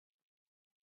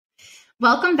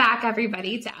Welcome back,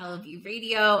 everybody, to LB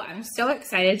Radio. I'm so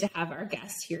excited to have our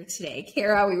guest here today,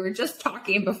 Cara. We were just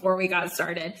talking before we got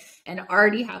started and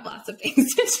already have lots of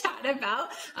things to chat about.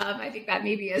 I think that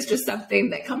maybe is just something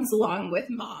that comes along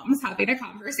with moms having a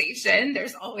conversation.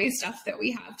 There's always stuff that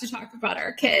we have to talk about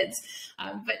our kids.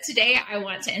 But today I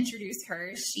want to introduce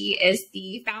her. She is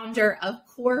the founder of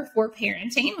Core for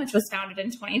Parenting, which was founded in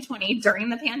 2020 during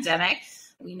the pandemic.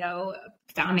 We know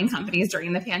founding companies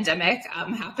during the pandemic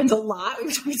happened a lot.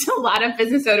 We've talked to a lot of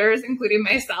business owners, including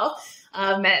myself,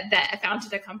 that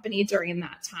founded a company during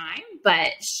that time.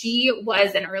 But she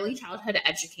was an early childhood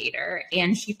educator,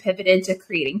 and she pivoted to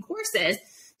creating courses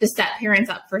to set parents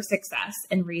up for success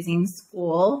in raising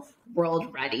school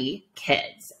world-ready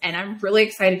kids. And I'm really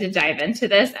excited to dive into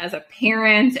this as a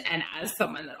parent and as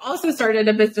someone that also started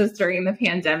a business during the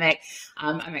pandemic.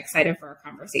 I'm excited for our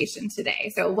conversation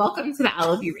today. So welcome to the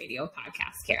LB Radio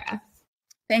podcast, Cara.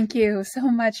 Thank you so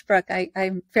much, Brooke.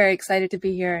 I'm very excited to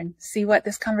be here and see what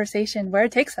this conversation, where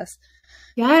it takes us.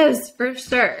 Yes, for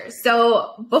sure.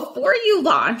 So before you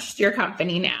launched your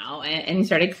company now and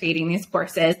started creating these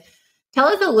courses, tell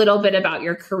us a little bit about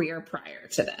your career prior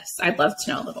to this. I'd love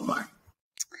to know a little more.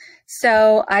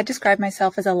 So I describe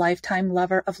myself as a lifetime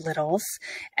lover of littles,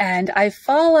 and I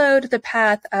followed the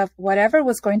path of whatever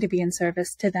was going to be in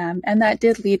service to them. And that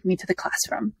did lead me to the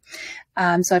classroom.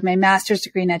 So I have my master's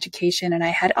degree in education, and I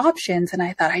had options, and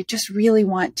I thought, I just really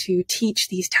want to teach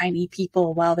these tiny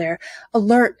people while they're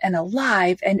alert and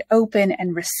alive and open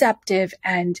and receptive,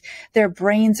 and their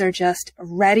brains are just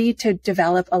ready to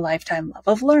develop a lifetime love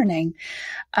of learning.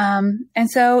 And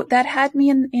so that had me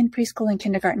in preschool and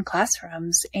kindergarten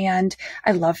classrooms, and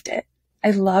I loved it.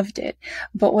 I loved it.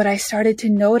 But what I started to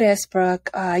notice, Brooke,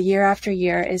 year after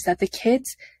year, is that the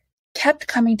kids kept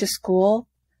coming to school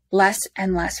less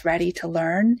and less ready to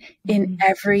learn in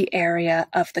every area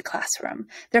of the classroom.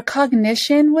 Their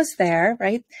cognition was there,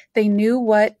 right? They knew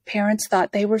what parents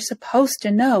thought they were supposed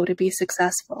to know to be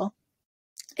successful.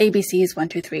 ABCs, 1,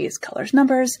 2, 3 is colors,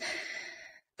 numbers.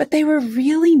 But they were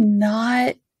really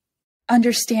not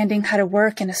understanding how to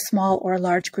work in a small or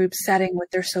large group setting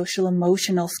with their social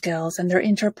emotional skills and their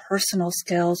interpersonal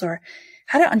skills, or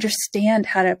how to understand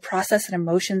how to process an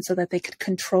emotion so that they could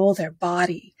control their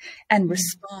body and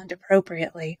respond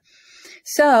appropriately.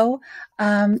 So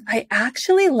I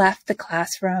actually left the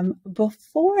classroom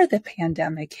before the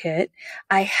pandemic hit.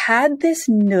 I had this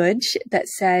nudge that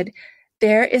said,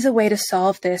 there is a way to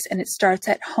solve this, and it starts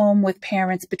at home with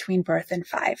parents between birth and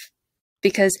 5,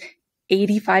 because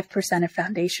 85% of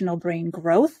foundational brain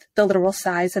growth, the literal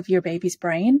size of your baby's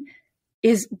brain,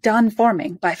 is done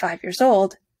forming by 5 years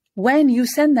old when you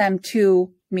send them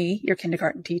to me, your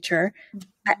kindergarten teacher.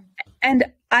 And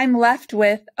I'm left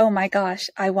with, oh my gosh,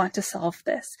 I want to solve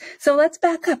this. So let's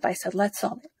back up. I said, let's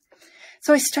solve it.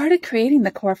 So I started creating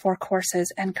the Core 4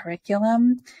 courses and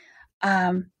curriculum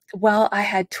while I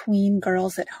had tween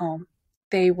girls at home.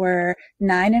 They were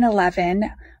 9 and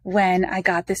 11 when I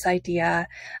got this idea,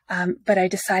 but I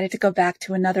decided to go back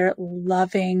to another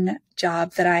loving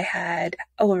job that I had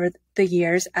over the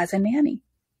years as a nanny.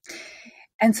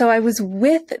 And so I was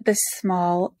with the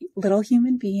small little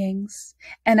human beings,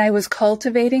 and I was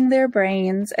cultivating their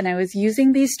brains, and I was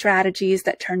using these strategies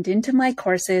that turned into my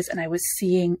courses, and I was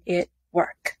seeing it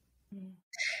work.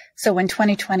 So when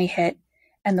 2020 hit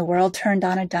and the world turned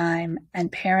on a dime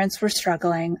and parents were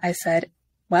struggling, I said,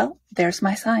 well, there's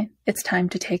my sign. It's time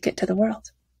to take it to the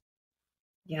world.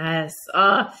 Yes.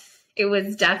 It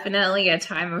was definitely a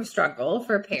time of struggle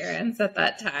for parents at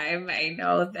that time. I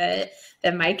know that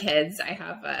my kids, I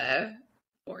have a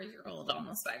 4-year-old,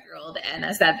 almost 5-year-old, and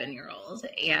a 7-year-old.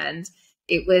 And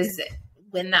it was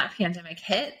when that pandemic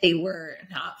hit, they were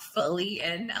not fully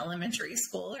in elementary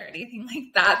school or anything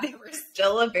like that. They were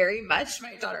still very much,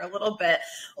 my daughter a little bit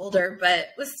older, but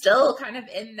was still kind of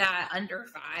in that under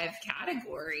 5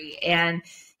 category. And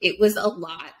it was a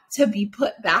lot to be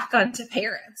put back onto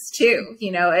parents too.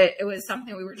 You know, it was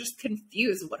something we were just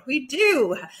confused. What do we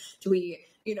do? Do we,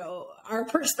 our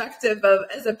perspective of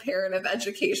as a parent of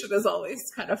education is always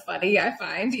kind of funny. I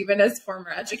find, even as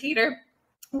former educator,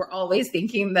 we're always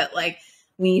thinking that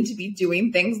we need to be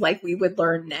doing things like we would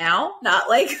learn now, not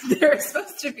like they're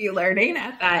supposed to be learning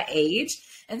at that age.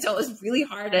 And so it was really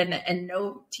hard, and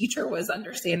no teacher was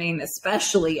understanding,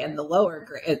 especially in the lower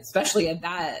grade, especially at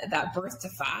that birth to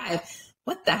 5.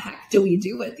 What the heck do we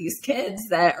do with these kids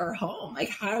that are home? Like,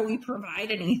 how do we provide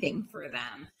anything for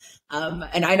them?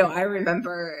 And I know I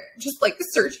remember just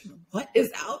searching, what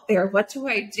is out there? What do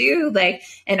I do?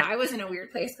 And I was in a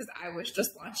weird place because I was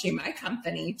just launching my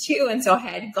company too. And so I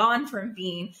had gone from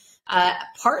being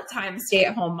part-time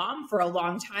stay-at-home mom for a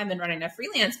long time and running a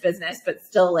freelance business, but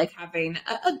still like having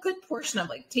a good portion of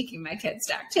like taking my kids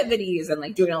to activities and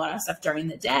like doing a lot of stuff during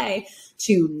the day,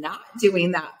 to not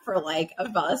doing that for like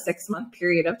about a 6-month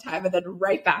period of time and then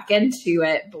right back into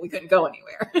it, but we couldn't go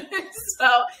anywhere. So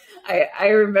I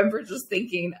remember just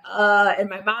thinking, and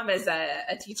my mom is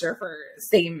a teacher for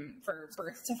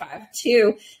birth to 5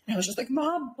 too. And I was just like,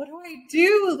 Mom, what do I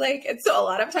do? Like, and so a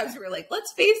lot of times we were like,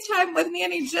 let's FaceTime with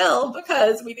Nanny Jill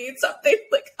because we need something,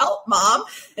 like, help Mom.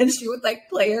 And she would like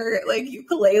play her like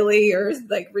ukulele or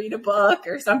like read a book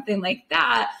or something like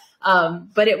that.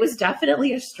 But it was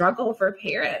definitely a struggle for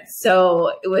parents.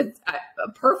 So it was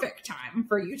a perfect time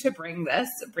for you to bring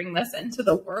this into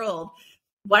the world.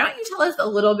 Why don't you tell us a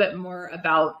little bit more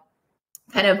about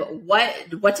kind of what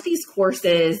do these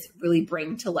courses really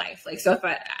bring to life? Like, so if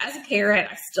as a parent,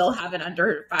 I still have an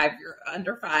under five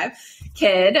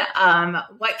kid,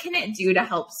 what can it do to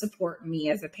help support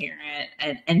me as a parent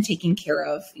and taking care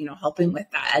of, helping with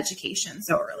that education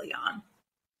so early on?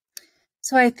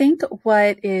 So I think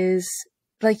what is,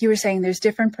 like you were saying, there's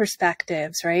different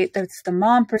perspectives, right? There's the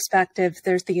mom perspective,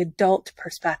 there's the adult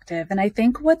perspective. And I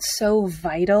think what's so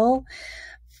vital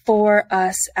for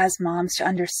us as moms to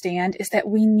understand is that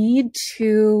we need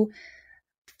to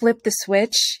flip the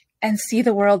switch and see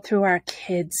the world through our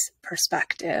kids'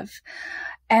 perspective.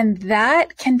 And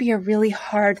that can be a really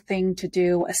hard thing to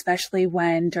do, especially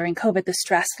when during COVID, the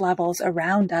stress levels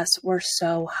around us were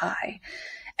so high.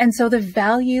 And so the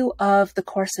value of the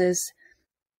courses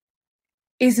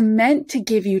is meant to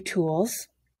give you tools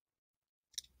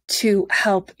to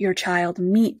help your child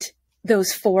meet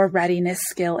those 4 readiness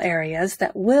skill areas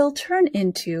that will turn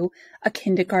into a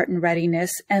kindergarten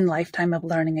readiness and lifetime of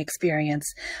learning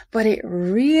experience. But it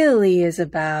really is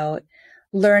about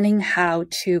learning how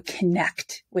to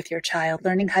connect with your child,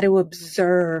 learning how to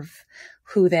observe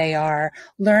who they are,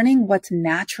 learning what's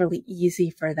naturally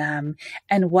easy for them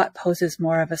and what poses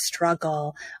more of a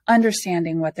struggle,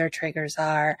 understanding what their triggers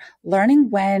are,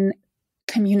 learning when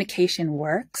communication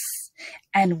works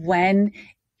and when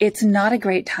it's not a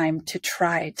great time to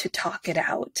try to talk it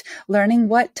out, learning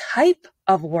what type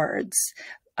of words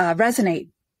resonate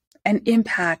and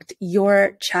impact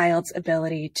your child's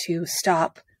ability to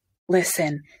stop,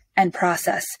 listen, and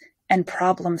process and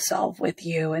problem solve with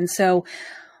you. And so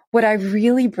what I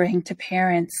really bring to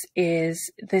parents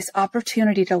is this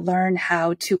opportunity to learn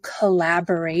how to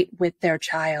collaborate with their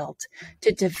child,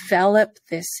 to develop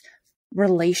this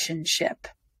relationship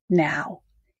now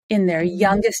in their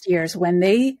youngest years when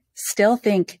they still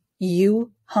think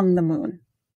you hung the moon,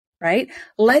 right?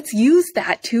 Let's use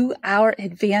that to our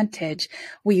advantage.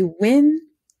 We win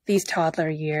these toddler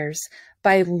years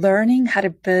by learning how to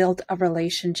build a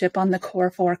relationship on the core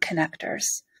 4 connectors: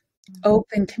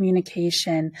 open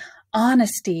communication,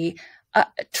 honesty,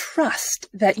 trust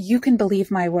that you can believe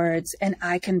my words and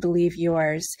I can believe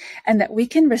yours, and that we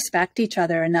can respect each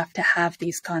other enough to have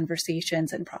these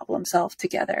conversations and problem solve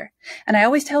together. And I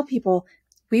always tell people,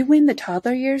 we win the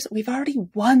toddler years, we've already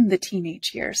won the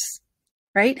teenage years,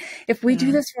 right? If we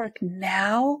do this work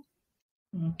now,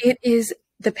 it is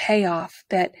the payoff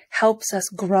that helps us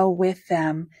grow with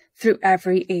them through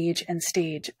every age and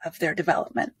stage of their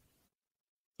development.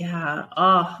 Yeah.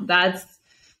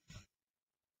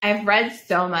 I've read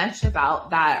so much about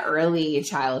that early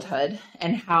childhood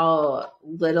and how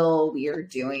little we are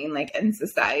doing like in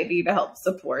society to help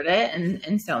support it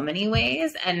in so many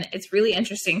ways. And it's really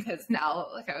interesting because now,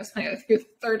 like I was playing with your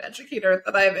 3rd educator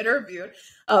that I've interviewed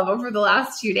over the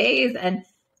last 2 days, and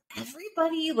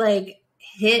everybody like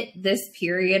hit this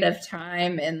period of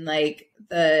time in like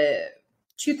the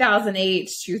 2008,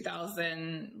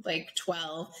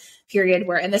 2012 period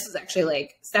where, and this was actually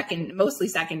like mostly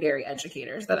secondary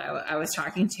educators that I was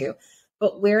talking to,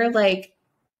 but where like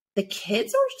the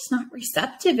kids were just not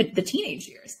receptive in the teenage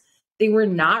years. They were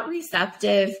not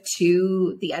receptive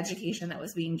to the education that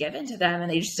was being given to them,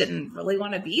 and they just didn't really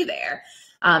want to be there.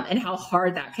 And how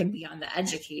hard that can be on the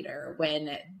educator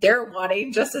when they're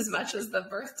wanting just as much as the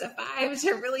birth to 5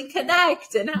 to really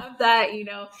connect and have that,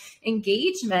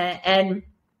 engagement. And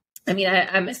I mean,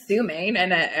 I'm assuming,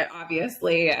 and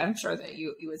obviously I'm sure that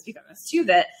you would speak on this too,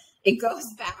 that it goes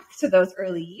back to those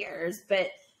early years.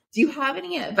 But do you have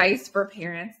any advice for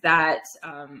parents that,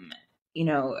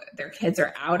 their kids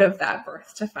are out of that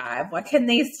birth to 5? What can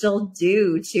they still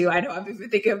do to, I know I'm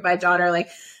thinking of my daughter, like,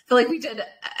 I feel like we did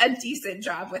a decent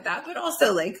job with that, but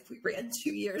also like we ran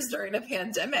 2 years during a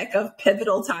pandemic of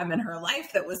pivotal time in her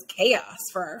life that was chaos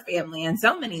for our family in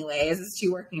so many ways as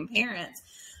 2 working parents.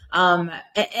 And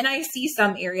I see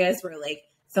some areas where like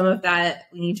some of that,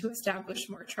 we need to establish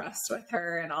more trust with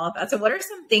her and all of that. So what are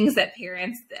some things that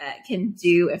parents that can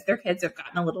do if their kids have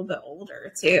gotten a little bit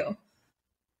older too?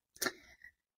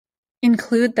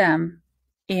 Include them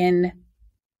in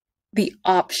the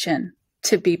option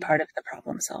to be part of the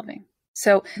problem solving.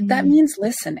 So that means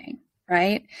listening,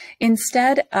 right?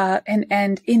 Instead,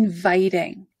 and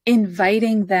inviting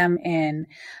them in.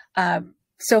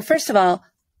 So first of all,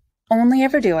 only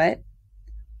ever do it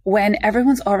when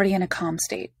everyone's already in a calm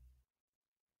state,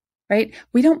 right?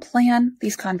 We don't plan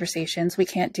these conversations. We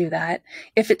can't do that.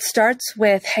 If it starts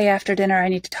with, hey, after dinner, I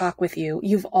need to talk with you,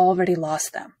 you've already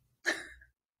lost them.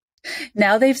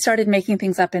 Now they've started making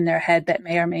things up in their head that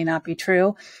may or may not be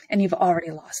true, and you've already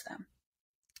lost them.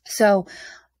 So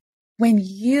when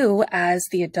you, as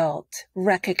the adult,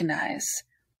 recognize,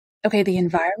 okay, the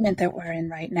environment that we're in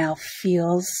right now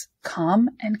feels calm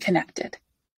and connected.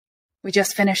 We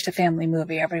just finished a family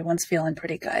movie. Everyone's feeling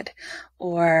pretty good.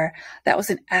 Or that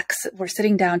was we're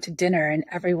sitting down to dinner and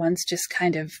everyone's just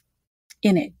kind of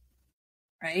in it,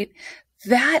 right?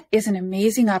 That is an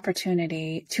amazing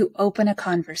opportunity to open a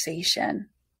conversation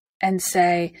and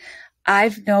say,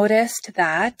 I've noticed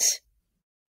that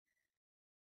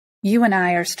you and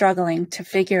I are struggling to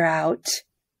figure out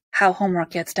how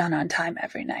homework gets done on time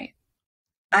every night.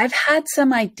 I've had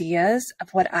some ideas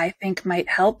of what I think might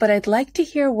help, but I'd like to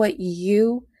hear what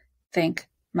you think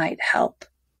might help.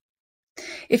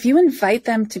 If you invite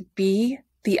them to be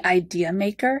the idea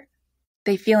maker,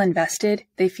 they feel invested,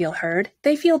 they feel heard,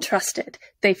 they feel trusted,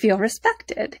 they feel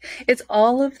respected. It's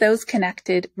all of those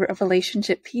connected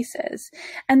relationship pieces.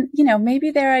 And,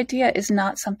 maybe their idea is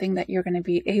not something that you're going to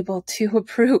be able to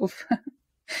approve.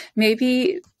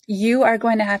 Maybe you are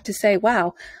going to have to say,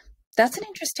 wow, that's an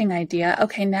interesting idea.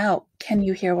 Okay, now can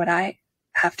you hear what I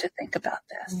have to think about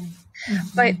this? Mm-hmm.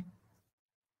 But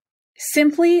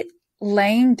simply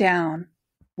laying down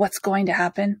what's going to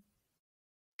happen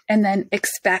and then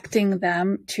expecting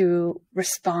them to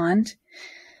respond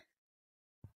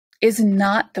is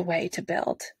not the way to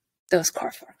build those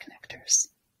core four connectors.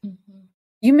 Mm-hmm.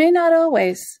 You may not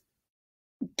always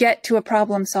get to a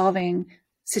problem solving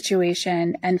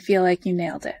situation and feel like you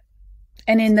nailed it.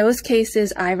 And in those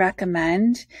cases, I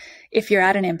recommend, if you're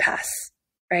at an impasse,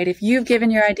 right? If you've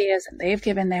given your ideas and they've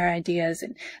given their ideas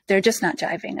and they're just not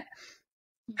jiving it.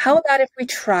 How about if we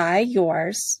try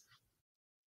yours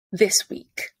this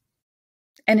week?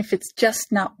 And if it's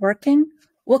just not working,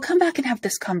 we'll come back and have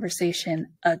this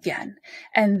conversation again.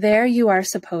 And there you are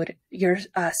you're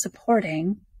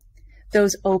supporting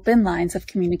those open lines of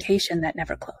communication that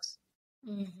never close.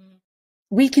 Mm-hmm.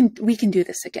 We can do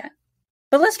this again,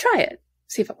 but let's try it.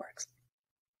 See if it works.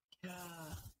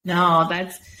 No,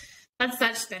 that's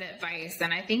such good advice.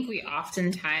 And I think we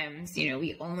oftentimes,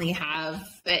 we only have,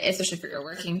 especially for your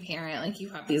working parent, like you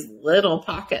have these little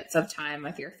pockets of time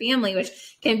with your family, which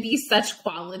can be such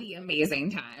quality,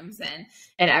 amazing times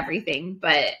and everything.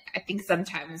 But I think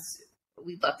sometimes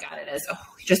we look at it as,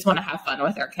 we just want to have fun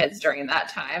with our kids during that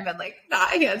time and not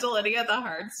handle any of the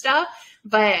hard stuff.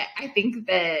 But I think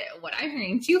that what I'm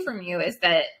hearing too from you is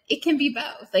that it can be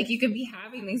both. You can be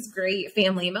having these great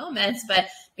family moments, but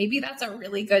maybe that's a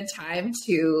really good time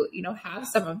to, have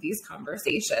some of these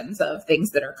conversations of things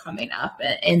that are coming up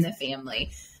in the family.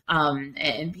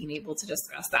 And being able to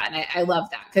discuss that. And I love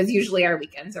that because usually our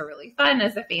weekends are really fun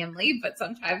as a family, but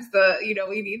sometimes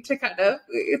we need to kind of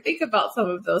think about some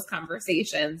of those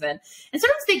conversations and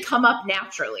sometimes they come up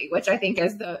naturally, which I think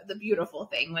is the beautiful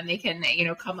thing when they can,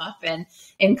 come up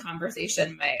in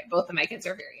conversation. Both of my kids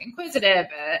are very inquisitive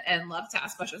and love to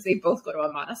ask questions. They both go to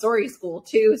a Montessori school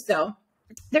too. So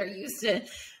they're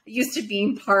used to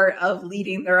being part of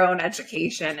leading their own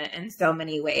education in so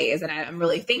many ways. And I'm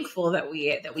really thankful that we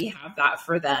have that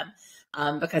for them,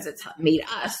 because it's made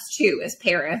us too, as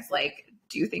parents,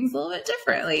 do things a little bit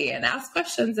differently and ask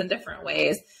questions in different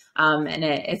ways. And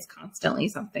it's constantly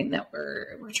something that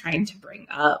we're trying to bring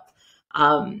up.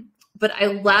 But I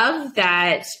love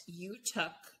that you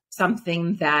took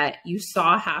something that you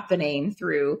saw happening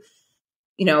through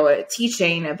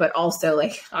teaching, but also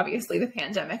obviously the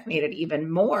pandemic made it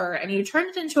even more, and you turned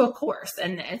it into a course.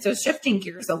 And so shifting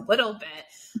gears a little bit,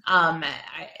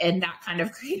 and that kind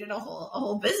of created a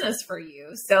whole business for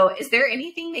you. So is there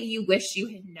anything that you wish you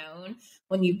had known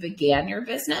when you began your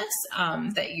business,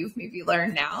 that you've maybe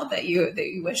learned now that you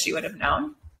wish you would have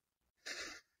known?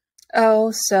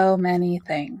 Oh, so many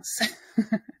things.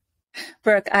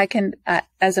 Brooke, I can,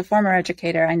 as a former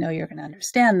educator, I know you're going to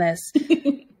understand this.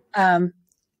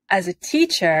 As a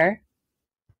teacher,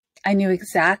 I knew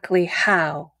exactly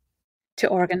how to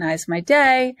organize my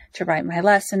day, to write my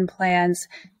lesson plans,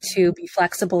 to be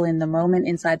flexible in the moment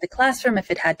inside the classroom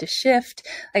if it had to shift.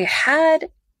 I had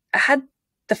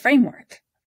the framework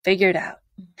figured out.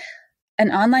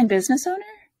 An online business owner,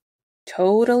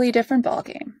 totally different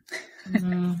ballgame.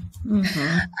 Mm-hmm.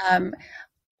 Mm-hmm.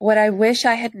 What I wish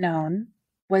I had known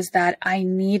was that I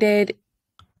needed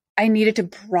to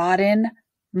broaden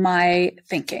my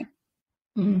thinking,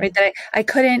 right? That I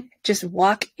couldn't just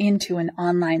walk into an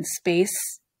online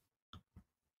space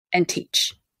and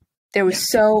teach. There were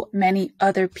so many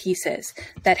other pieces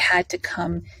that had to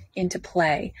come into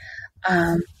play.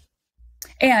 And,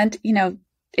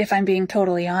 if I'm being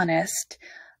totally honest,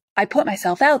 I put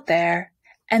myself out there.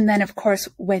 And then, of course,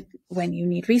 when you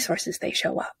need resources, they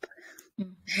show up.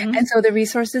 Mm-hmm. And so the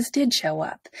resources did show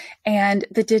up, and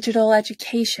the digital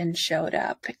education showed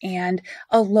up, and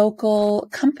a local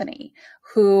company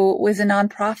who was a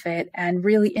nonprofit and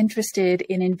really interested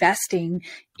in investing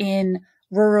in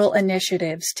rural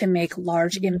initiatives to make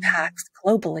large impacts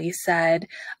globally said,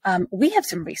 we have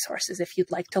some resources if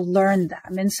you'd like to learn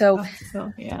them. And so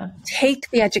take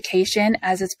the education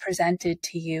as it's presented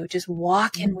to you. Just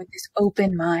walk in with this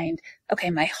open mind. Okay,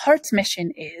 my heart's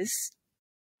mission is,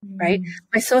 right?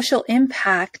 My social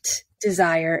impact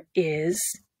desire is,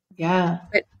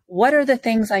 but what are the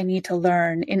things I need to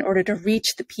learn in order to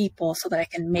reach the people so that I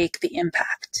can make the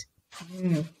impact?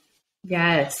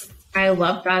 Yes. I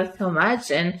love that so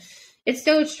much. And it's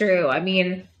so true. I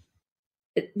mean,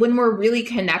 when we're really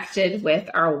connected with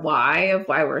our why of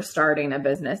why we're starting a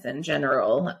business in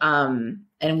general, and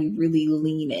we really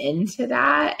lean into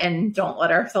that and don't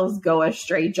let ourselves go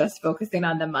astray just focusing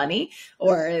on the money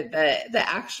or the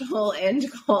actual end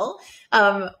goal,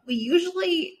 we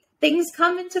usually things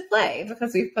come into play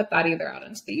because we've put that either out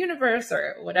into the universe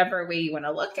or whatever way you want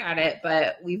to look at it.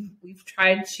 But we've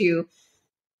tried to.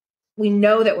 We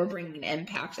know that we're bringing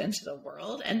impact into the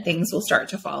world and things will start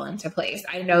to fall into place.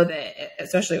 I know that,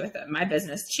 especially with my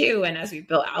business too, and as we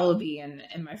built Allaby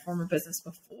and my former business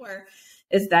before,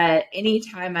 is that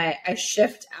anytime I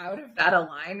shift out of that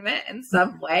alignment in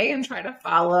some way and try to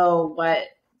follow what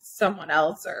someone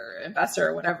else or investor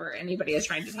or whatever anybody is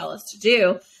trying to tell us to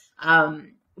do,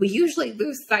 we usually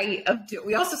lose sight of,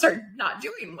 we also start not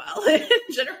doing well in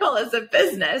general as a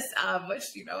business, which,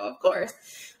 of course,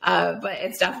 but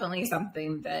it's definitely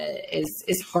something that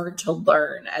is hard to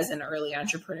learn as an early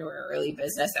entrepreneur, early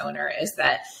business owner, is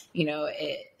that,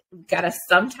 got to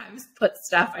sometimes put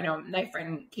stuff. I know my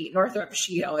friend Kate Northrup,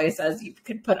 she always says you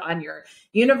could put on your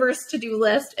universe to-do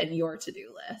list and your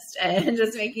to-do list, and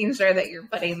just making sure that you're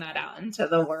putting that out into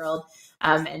the world.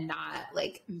 And not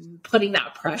like putting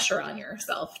that pressure on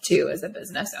yourself too, as a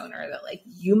business owner, that like,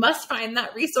 you must find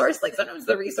that resource. Like sometimes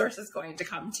the resource is going to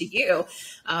come to you.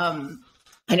 I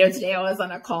know today I was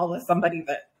on a call with somebody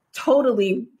that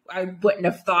totally, I wouldn't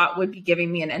have thought would be giving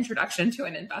me an introduction to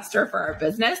an investor for our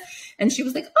business. And she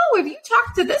was like, oh, have you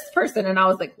talked to this person? And I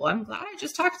was like, well, I'm glad I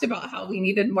just talked about how we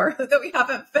needed more, that we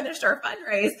haven't finished our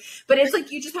fundraise. But it's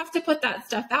like, you just have to put that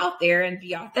stuff out there and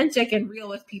be authentic and real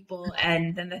with people.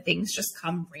 And then the things just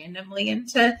come randomly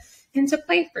into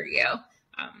play for you.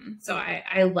 So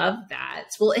I love that.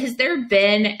 Well, has there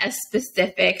been a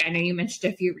specific, I know you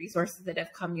mentioned a few resources that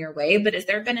have come your way, but has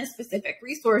there been a specific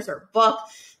resource or book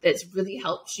that's really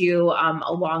helped you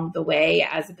along the way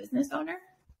as a business owner?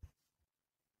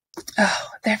 Oh,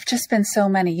 there have just been so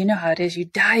many. You know how it is. You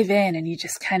dive in and you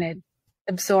just kind of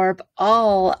absorb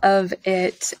all of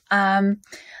it.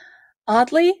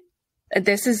 Oddly,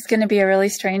 this is going to be a really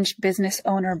strange business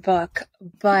owner book,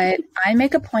 but I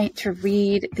make a point to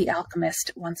read The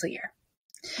Alchemist once a year.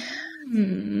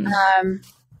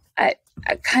 I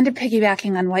kind of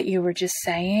piggybacking on what you were just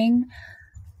saying.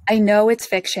 I know it's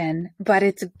fiction, but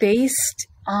it's based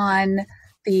on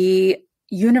the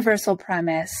universal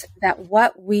premise that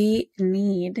what we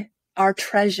need, our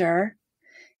treasure,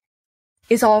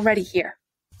 is already here.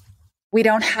 We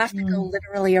don't have to go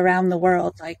literally around the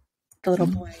world like the little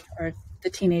boy or the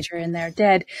teenager in there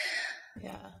did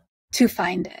to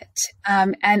find it.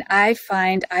 And I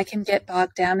find I can get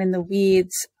bogged down in the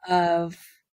weeds of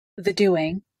the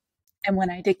doing. And when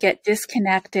I did get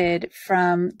disconnected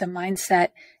from the mindset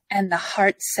and the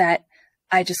heart set,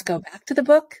 I just go back to the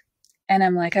book and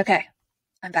I'm like, okay,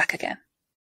 I'm back again.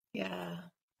 Yeah.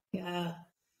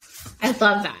 I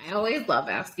love that. I always love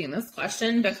asking this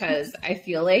question because I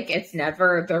feel like it's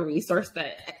never the resource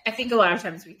that I think a lot of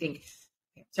times we think,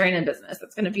 starting a business,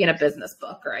 it's going to be in a business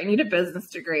book, or I need a business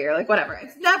degree, or like whatever.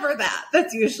 It's never that.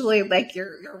 That's usually like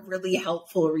your really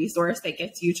helpful resource that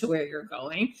gets you to where you're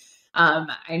going.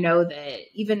 I know that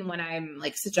even when I'm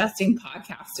like suggesting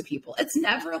podcasts to people, it's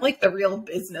never like the real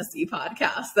businessy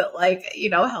podcast that like,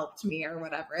 helped me or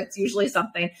whatever. It's usually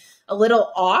something a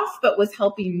little off, but was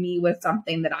helping me with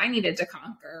something that I needed to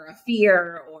conquer, a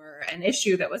fear or an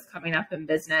issue that was coming up in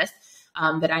business.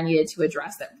 That I needed to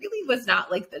address that really was not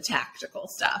like the tactical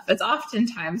stuff. It's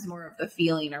oftentimes more of the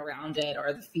feeling around it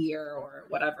or the fear or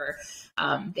whatever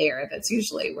there. That's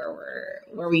usually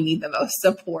where we need the most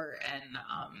support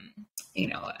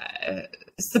and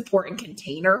support and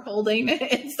container holding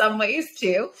in some ways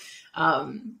too.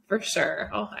 For sure.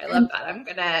 Oh, I love that. I'm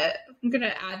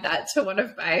gonna add that to one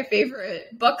of my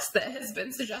favorite books that has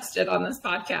been suggested on this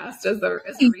podcast as a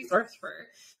resource for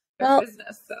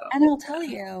business. So, and I'll tell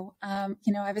you, I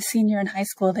have a senior in high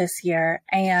school this year,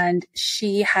 and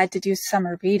she had to do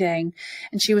summer reading,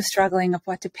 and she was struggling of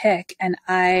what to pick. And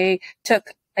I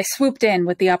swooped in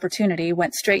with the opportunity,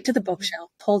 went straight to the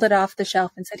bookshelf, pulled it off the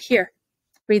shelf, and said, "Here,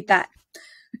 read that."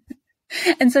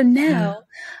 And so now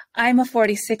I'm a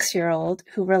 46-year-old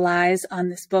who relies on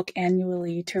this book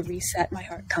annually to reset my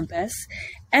heart compass.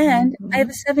 And I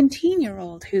have a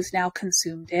 17-year-old who's now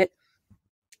consumed it.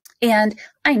 And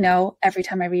I know every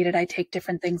time I read it, I take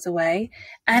different things away.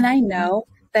 And I know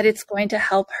that it's going to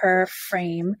help her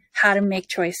frame how to make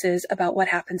choices about what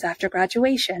happens after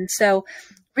graduation. So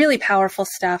really powerful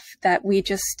stuff that we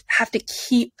just have to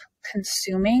keep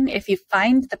consuming. If you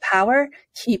find the power,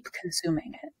 keep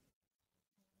consuming it.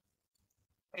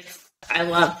 I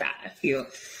love that.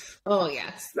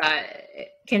 That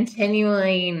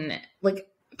continuing, like,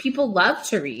 people love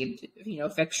to read,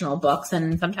 fictional books,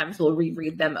 and sometimes we'll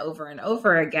reread them over and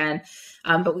over again.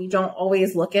 But we don't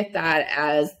always look at that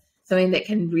as something that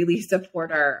can really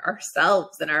support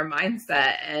ourselves and our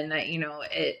mindset. And,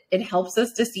 it helps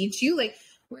us to see too, like,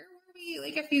 where were we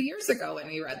like a few years ago when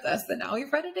we read this, and now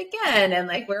we've read it again. And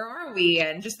like, where are we?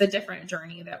 And just the different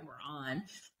journey that we're on.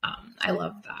 I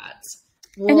love that.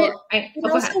 Well, and it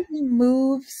also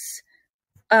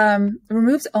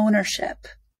removes ownership.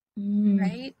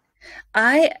 Right?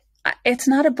 It's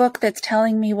not a book that's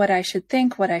telling me what I should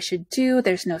think, what I should do.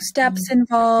 There's no steps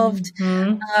involved.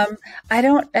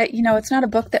 It's not a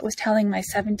book that was telling my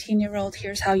 17-year-old,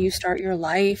 here's how you start your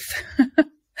life.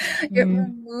 It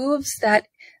removes that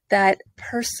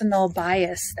personal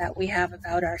bias that we have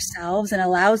about ourselves and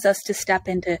allows us to step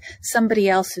into somebody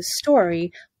else's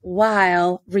story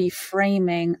while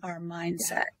reframing our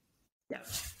mindset. Yeah,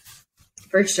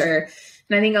 for sure.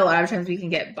 And I think a lot of times we can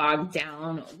get bogged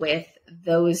down with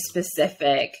those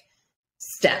specific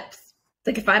steps.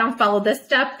 Like, if I don't follow this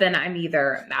step, then I'm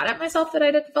either mad at myself that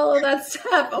I didn't follow that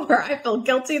step, or I feel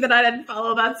guilty that I didn't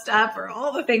follow that step, or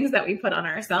all the things that we put on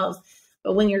ourselves.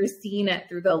 But when you're seeing it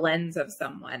through the lens of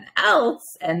someone else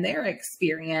and their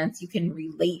experience, you can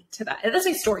relate to that. And that's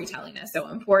why storytelling is so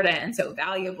important and so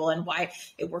valuable, and why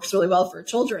it works really well for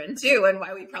children too, and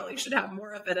why we probably should have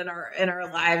more of it in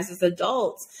our lives as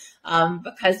adults,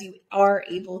 because you are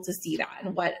able to see that.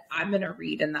 And what I'm going to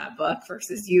read in that book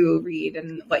versus you read,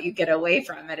 and what you get away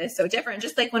from it is so different.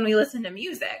 Just like when we listen to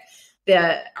music,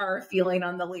 our feeling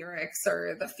on the lyrics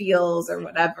or the feels or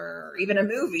whatever, or even a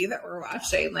movie that we're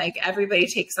watching, like, everybody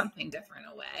takes something different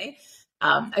away.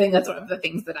 I think that's one of the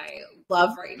things that I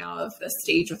love right now of this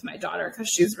stage with my daughter, because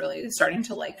she's really starting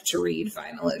to like to read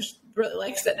finally. She really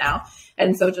likes it now.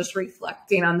 And so just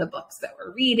reflecting on the books that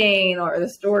we're reading or the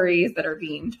stories that are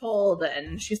being told.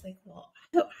 And she's like, well,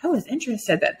 I was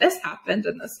interested that this happened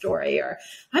in the story, or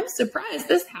I'm surprised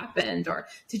this happened, or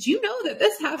did you know that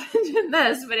this happened in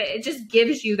this? But it just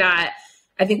gives you that.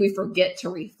 I think we forget to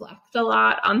reflect a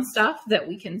lot on stuff that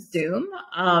we consume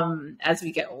as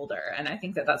we get older. And I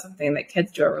think that that's something that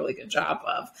kids do a really good job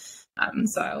of.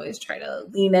 So I always try to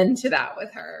lean into that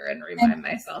with her and remind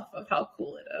myself of how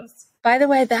cool it is. By the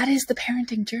way, that is the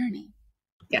parenting journey.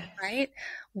 Yeah. Right?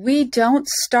 We don't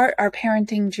start our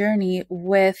parenting journey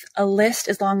with a list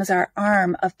as long as our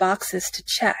arm of boxes to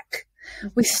check.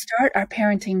 We start our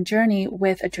parenting journey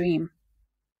with a dream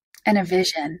and a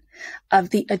vision of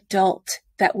the adult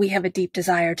that we have a deep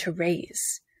desire to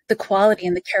raise, the quality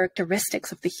and the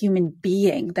characteristics of the human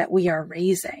being that we are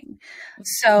raising.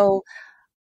 So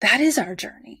that is our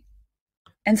journey.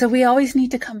 And so we always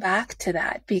need to come back to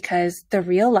that, because the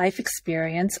real life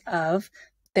experience of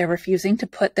they're refusing to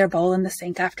put their bowl in the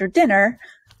sink after dinner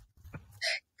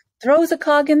throws a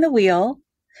cog in the wheel,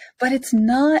 but it's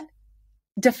not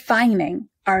defining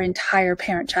our entire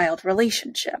parent-child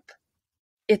relationship.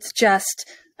 It's just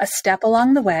a step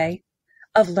along the way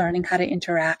of learning how to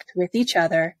interact with each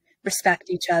other, respect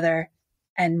each other,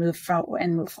 and move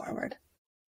forward.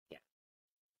 Yeah,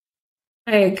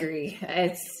 I agree.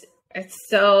 It's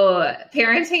so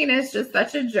parenting is just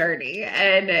such a journey,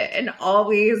 and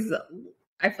always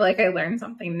I feel like I learn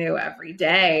something new every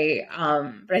day.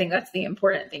 But I think that's the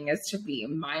important thing, is to be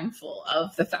mindful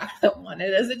of the fact that one,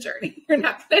 it is a journey. You're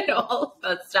not going to know all of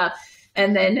that stuff.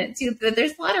 And then two, that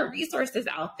there's a lot of resources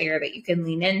out there that you can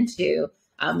lean into,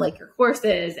 like your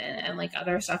courses and like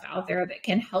other stuff out there that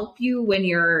can help you when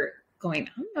you're going,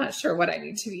 I'm not sure what I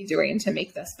need to be doing to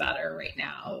make this better right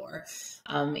now, or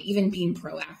even being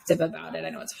proactive about it. I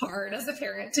know it's hard as a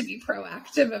parent to be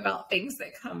proactive about things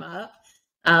that come up.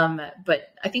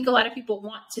 But I think a lot of people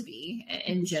want to be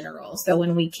in general. So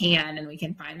when we can, and we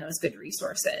can find those good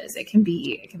resources, it can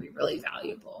be really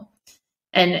valuable.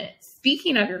 And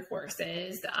speaking of your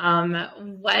courses,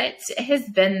 what has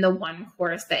been the one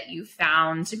course that you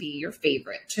found to be your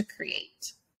favorite to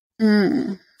create?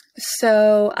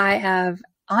 So I have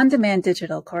on-demand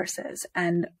digital courses,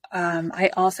 and I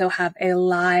also have a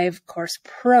live course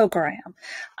program.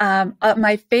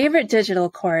 My favorite digital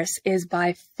course is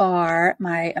by far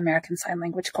my American Sign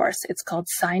Language course. It's called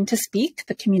Sign to Speak,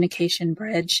 the Communication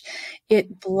Bridge.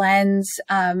 It blends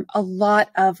a lot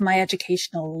of my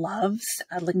educational loves,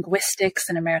 linguistics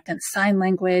and American Sign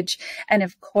Language, and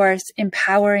of course,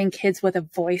 empowering kids with a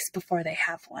voice before they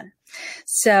have one.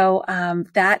 So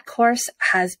that course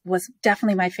was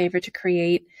definitely my favorite to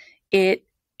create. It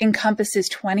encompasses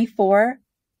 24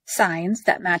 signs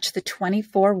that match the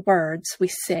 24 words we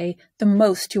say the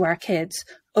most to our kids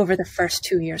over the first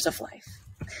 2 years of life.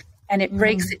 And it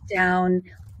breaks it down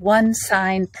one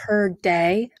sign per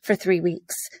day for 3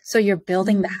 weeks. So you're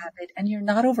building the habit and you're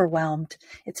not overwhelmed.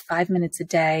 It's 5 minutes a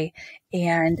day.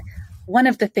 And one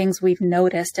of the things we've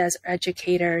noticed as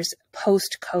educators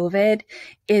post-COVID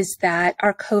is that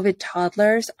our COVID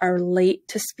toddlers are late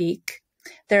to speak.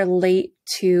 They're late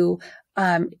to,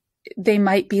 they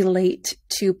might be late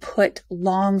to put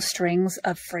long strings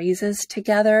of phrases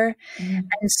together.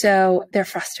 And so they're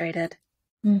frustrated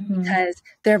because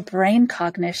their brain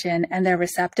cognition and their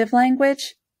receptive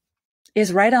language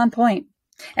is right on point.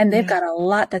 And they've got a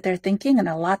lot that they're thinking and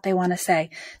a lot they want to say.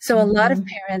 So a lot of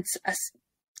parents,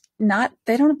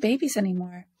 they don't have babies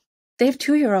anymore. They have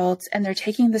 2-year-olds and they're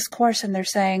taking this course and they're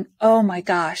saying, oh my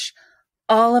gosh,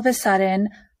 all of a sudden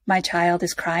my child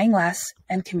is crying less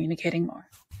and communicating more.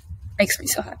 Makes me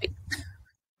so happy.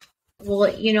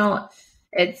 Well,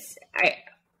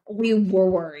 we were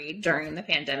worried during the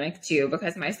pandemic too,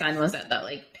 because my son was at that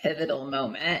like pivotal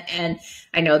moment. And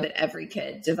I know that every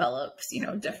kid develops,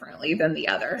 differently than the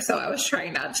other. So I was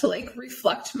trying not to like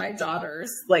reflect my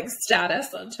daughter's like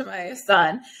status onto my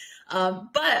son.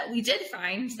 But we did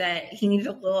find that he needed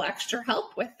a little extra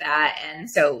help with that. And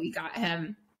so we got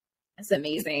him this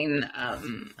amazing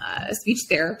speech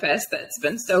therapist that's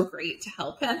been so great to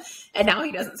help him. And now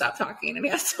he doesn't stop talking and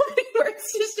he has so many words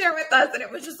to share with us. And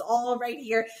it was just all right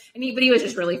here. But he was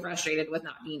just really frustrated with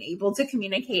not being able to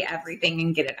communicate everything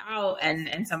and get it out,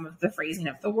 and some of the phrasing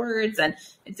of the words. And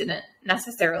it didn't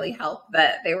necessarily help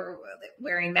that they were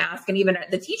wearing masks. And even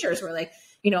the teachers were like,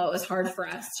 it was hard for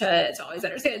us to always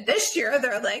understand. This year,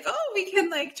 they're like, oh, we can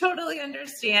like totally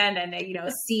understand and,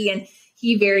 see. And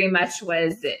he very much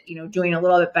was, doing a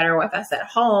little bit better with us at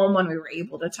home when we were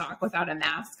able to talk without a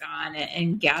mask on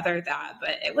and gather that.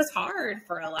 But it was hard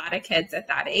for a lot of kids at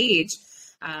that age.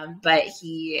 But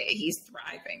he's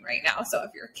thriving right now. So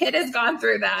if your kid has gone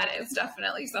through that, it's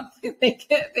definitely something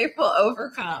they will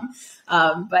overcome.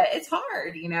 But it's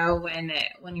hard,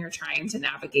 when you're trying to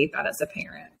navigate that as a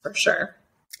parent, for sure.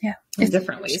 Yeah. In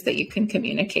different ways that you can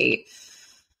communicate.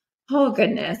 Oh,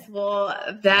 goodness. Well,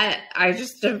 I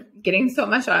just am getting so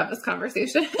much out of this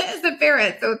conversation as a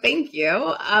parent. So thank you.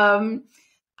 I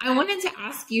wanted to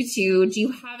ask you do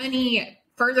you have any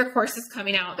further courses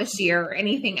coming out this year or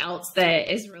anything else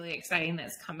that is really exciting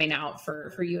that's coming out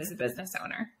for you as a business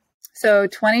owner? So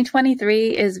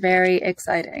 2023 is very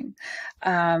exciting.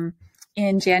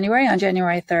 In January, on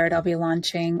January 3rd, I'll be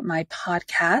launching my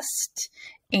podcast,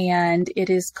 and it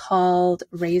is called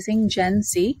Raising Gen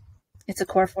Z. It's a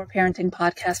Core 4 parenting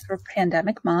podcast for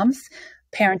pandemic moms,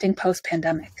 parenting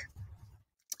post-pandemic.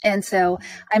 And so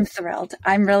I'm thrilled.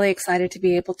 I'm really excited to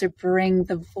be able to bring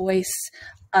the voice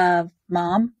of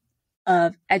mom,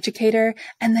 of educator,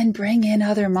 and then bring in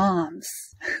other moms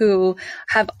who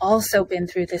have also been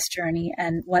through this journey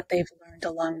and what they've learned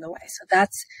along the way. So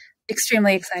that's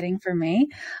extremely exciting for me.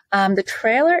 The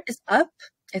trailer is up.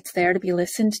 It's there to be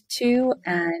listened to,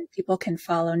 and people can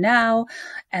follow now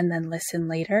and then listen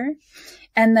later.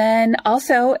 And then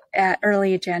also at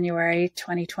early January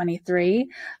 2023,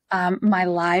 my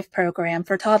live program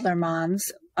for toddler moms,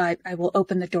 I will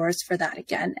open the doors for that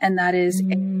again. And that is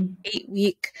an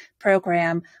 8-week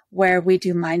program where we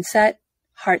do mindset,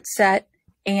 heart set,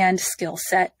 and skill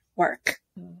set work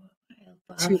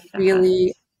to Love that.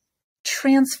 really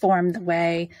transform the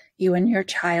way you and your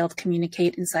child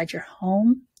communicate inside your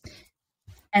home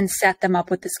and set them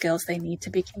up with the skills they need to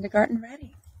be kindergarten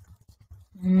ready.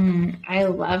 I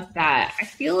love that. I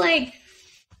feel like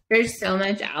there's so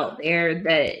much out there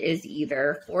that is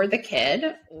either for the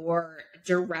kid or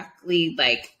directly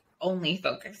like only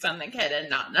focused on the kid and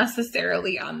not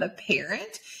necessarily on the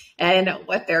parent and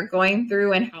what they're going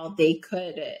through and how they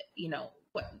could,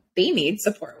 what they need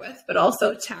support with, but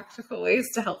also tactical ways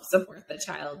to help support the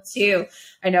child too.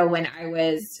 I know when I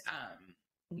was,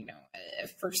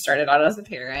 first started out as a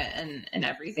parent and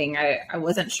everything, I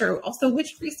wasn't sure also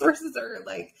which resources are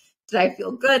like, did I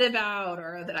feel good about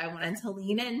or that I wanted to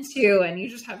lean into? And you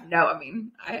just have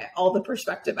all the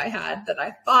perspective I had that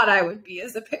I thought I would be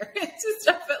as a parent is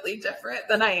definitely different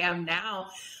than I am now.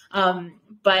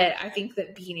 But I think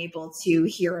that being able to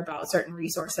hear about certain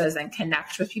resources and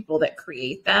connect with people that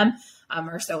create them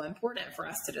are so important for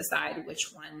us to decide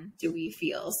which one do we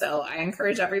feel. So I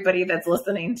encourage everybody that's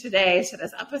listening today to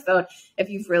this episode, if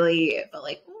you've really felt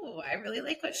like, oh, I really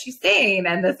like what she's saying,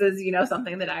 and this is,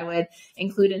 something that I would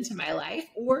include into my life,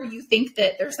 or you think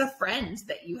that there's a friend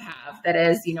that you have that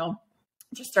is,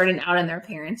 just starting out in their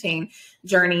parenting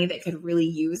journey that could really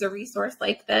use a resource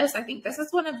like this. I think this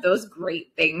is one of those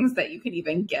great things that you can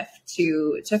even gift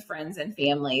to friends and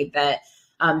family that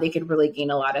they could really gain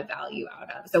a lot of value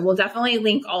out of. So we'll definitely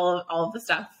link all of the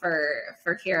stuff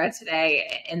for Cara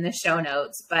today in the show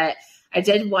notes. But I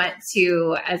did want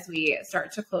to, as we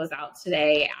start to close out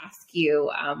today, ask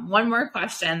you one more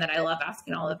question that I love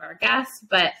asking all of our guests.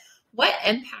 But what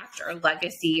impact or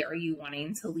legacy are you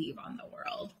wanting to leave on the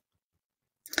world?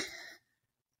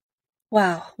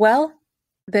 Wow. Well,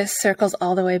 this circles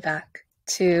all the way back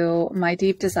to my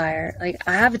deep desire. Like,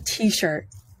 I have a t-shirt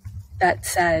that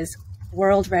says,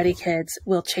 "World Ready Kids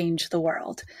will change the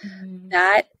world." Mm-hmm.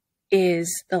 That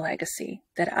is the legacy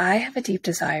that I have a deep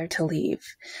desire to leave.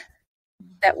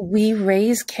 That we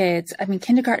raise kids.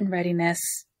 Kindergarten readiness,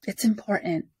 it's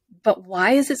important. But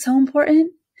why is it so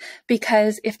important?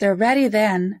 Because if they're ready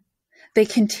then, they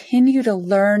continue to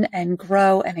learn and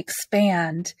grow and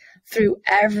expand through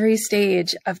every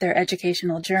stage of their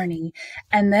educational journey.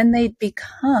 And then they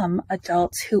become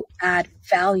adults who add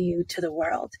value to the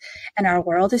world. And our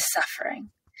world is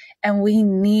suffering. And we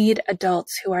need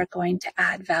adults who are going to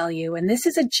add value. And this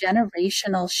is a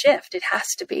generational shift. It has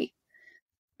to be,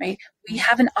 right? We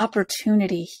have an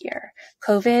opportunity here.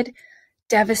 COVID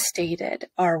devastated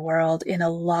our world in a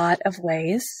lot of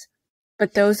ways.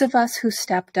 But those of us who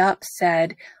stepped up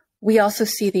said, we also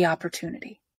see the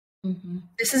opportunity. Mm-hmm.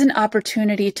 This is an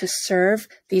opportunity to serve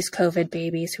these COVID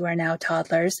babies who are now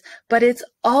toddlers, but it's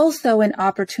also an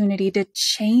opportunity to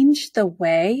change the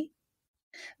way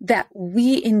that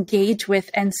we engage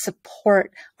with and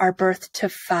support our birth to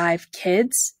 5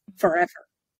 kids forever.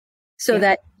 So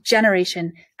that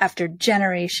generation after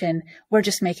generation, we're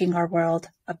just making our world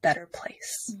a better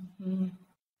place. Mm-hmm.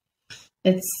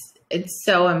 It's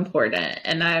so important.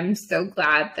 And I'm so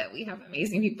glad that we have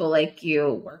amazing people like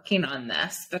you working on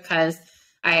this, because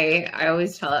I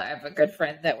always tell, I have a good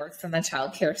friend that works in the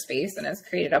childcare space and has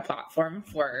created a platform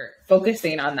for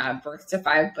focusing on that birth to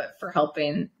 5, but for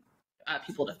helping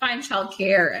people to find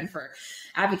childcare and for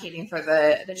advocating for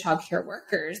the childcare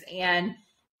workers. And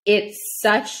it's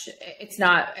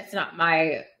not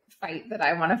my fight that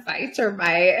I want to fight or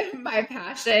my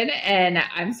passion. And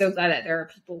I'm so glad that there are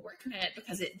people working it,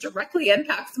 because it directly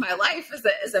impacts my life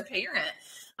as a parent.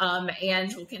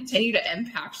 And will continue to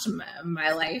impact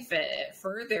my life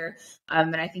further.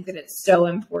 And I think that it's so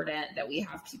important that we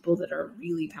have people that are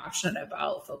really passionate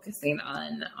about focusing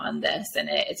on this. And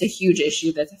it's a huge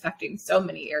issue that's affecting so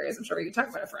many areas. I'm sure we could talk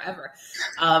about it forever.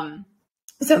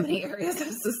 So many areas of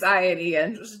society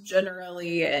and just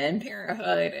generally in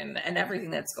parenthood and everything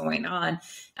that's going on.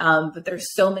 But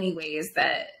there's so many ways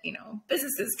that,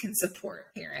 businesses can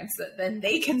support parents that then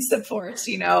they can support,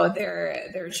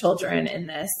 their children in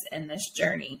this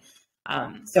journey.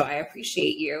 So I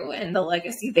appreciate you and the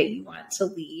legacy that you want to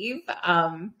leave.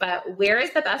 But where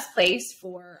is the best place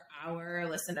for our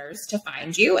listeners to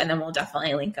find you? And then we'll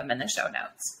definitely link them in the show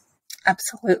notes.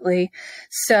 Absolutely.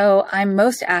 So I'm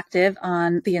most active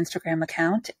on the Instagram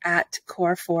account at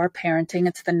Core4Parenting.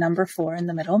 It's the number 4 in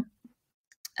the middle.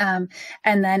 And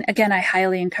then again, I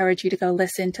highly encourage you to go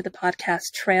listen to the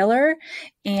podcast trailer.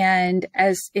 And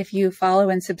if you follow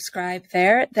and subscribe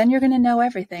there, then you're going to know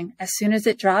everything. As soon as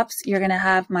it drops, you're going to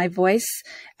have my voice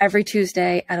every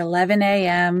Tuesday at 11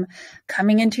 a.m.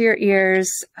 coming into your ears.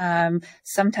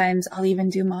 Sometimes I'll even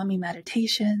do mommy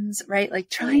meditations, right? Like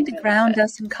trying to ground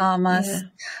us and calm us.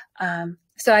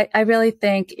 So I really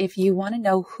think if you want to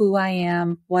know who I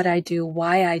am, what I do,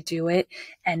 why I do it,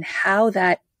 and how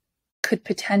that could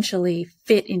potentially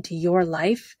fit into your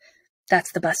life,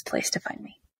 that's the best place to find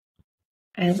me.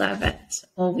 I love it.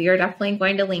 Well, we are definitely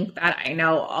going to link that. I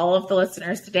know all of the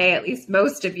listeners today, at least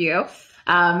most of you,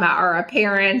 are a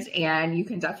parent, and you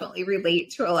can definitely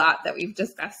relate to a lot that we've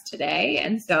discussed today.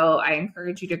 And so I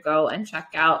encourage you to go and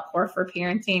check out Core for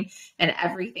Parenting and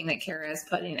everything that Cara is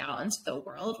putting out into the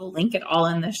world. We'll link it all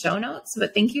in the show notes.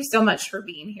 But thank you so much for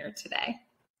being here today.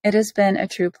 It has been a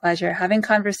true pleasure. Having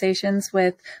conversations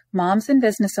with moms and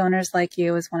business owners like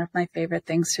you is one of my favorite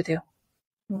things to do.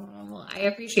 Well, I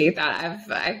appreciate that.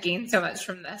 I've gained so much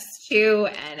from this too,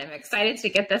 and I'm excited to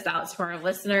get this out to our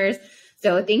listeners.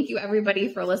 So thank you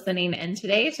everybody for listening in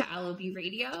today to LOB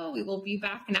Radio. We will be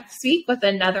back next week with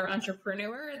another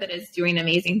entrepreneur that is doing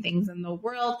amazing things in the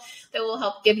world that will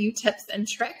help give you tips and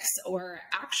tricks or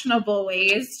actionable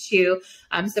ways to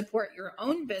support your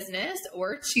own business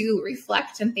or to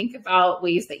reflect and think about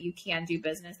ways that you can do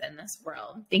business in this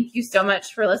world. Thank you so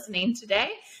much for listening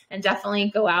today, and definitely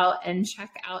go out and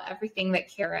check out everything that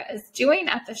Cara is doing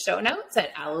at the show notes at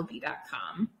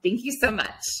lob.com. Thank you so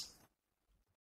much.